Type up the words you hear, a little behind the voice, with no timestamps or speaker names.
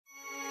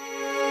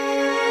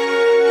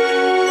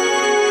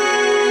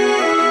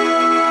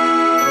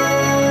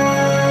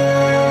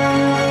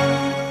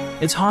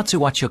It's hard to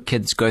watch your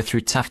kids go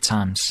through tough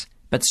times,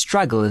 but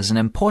struggle is an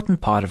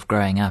important part of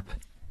growing up.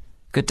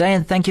 Good day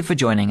and thank you for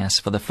joining us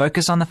for the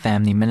Focus on the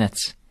Family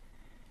Minute.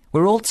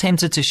 We're all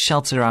tempted to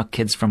shelter our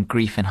kids from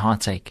grief and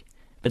heartache,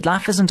 but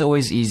life isn't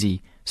always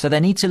easy, so they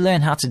need to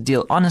learn how to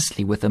deal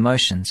honestly with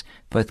emotions,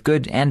 both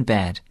good and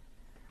bad.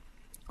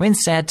 When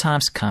sad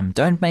times come,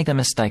 don't make the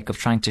mistake of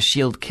trying to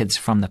shield kids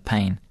from the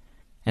pain.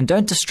 And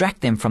don't distract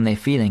them from their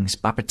feelings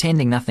by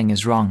pretending nothing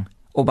is wrong,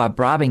 or by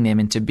bribing them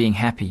into being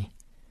happy.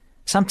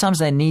 Sometimes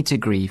they need to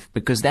grieve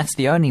because that's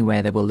the only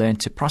way they will learn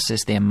to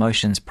process their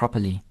emotions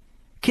properly.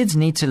 Kids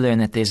need to learn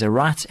that there's a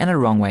right and a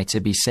wrong way to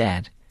be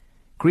sad.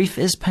 Grief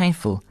is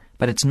painful,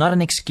 but it's not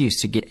an excuse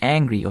to get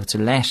angry or to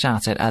lash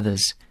out at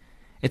others.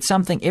 It's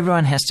something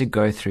everyone has to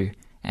go through,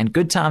 and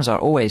good times are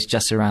always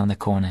just around the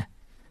corner.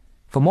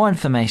 For more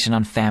information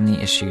on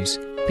family issues,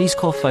 please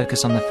call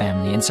Focus on the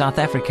Family in South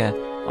Africa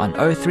on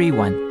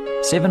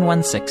 031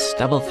 716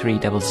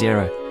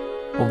 3300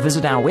 or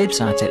visit our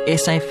website at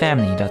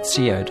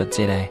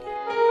safamily.co.za.